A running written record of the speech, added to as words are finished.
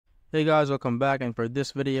Hey guys, welcome back, and for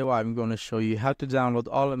this video I'm going to show you how to download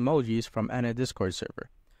all emojis from any Discord server.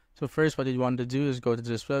 So first, what you want to do is go to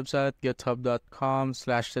this website,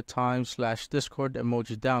 github.com/the/discord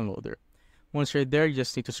emoji downloader. Once you're there, you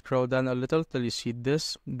just need to scroll down a little till you see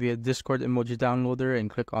this, the Discord emoji downloader, and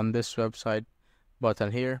click on this website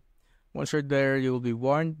button here. Once you're there, you will be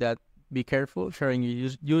warned that be careful, sharing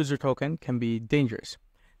your user token can be dangerous.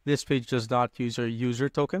 This page does not use your user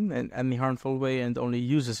token in any harmful way and only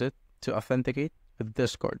uses it to authenticate with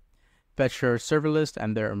Discord, fetch your server list,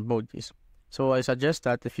 and their emojis. So I suggest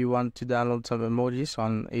that if you want to download some emojis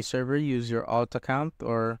on a server, use your alt account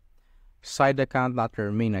or side account, not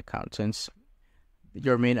your main account, since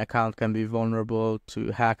your main account can be vulnerable to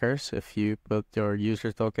hackers if you put your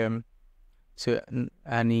user token to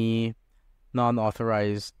any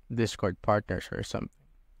non-authorized Discord partners or something.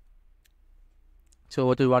 So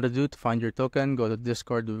what we want to do to find your token, go to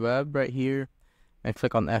Discord web right here and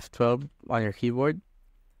click on F12 on your keyboard.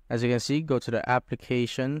 As you can see, go to the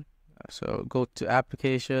application. So go to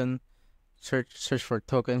application, search for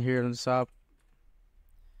token here on the top.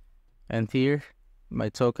 And here, my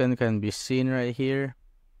token can be seen right here.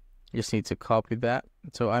 You just need to copy that.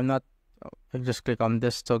 So I just click on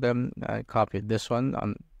this token, I copy this one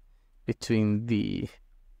on between the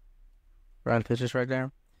parentheses right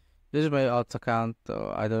there. This is my alt account,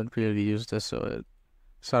 though I don't really use this, so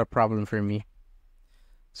it's not a problem for me.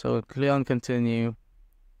 So click on continue.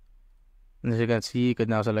 And as you can see, you could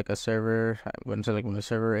now select a server. I'm going to select my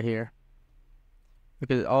server right here. You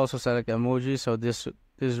could also select emojis. So this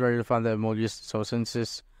is where you'll find the emojis. So since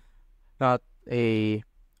it's not a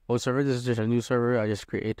old server, this is just a new server. I just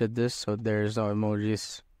created this, so there's no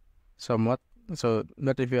emojis somewhat. So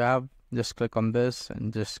but if you have, just click on this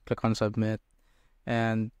and just click on submit,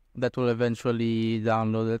 and that will eventually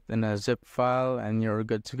download it in a zip file and you're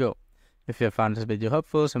good to go. If you have found this video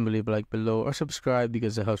helpful, simply leave a like below or subscribe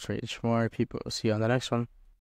because it helps reach more people. See you on the next one.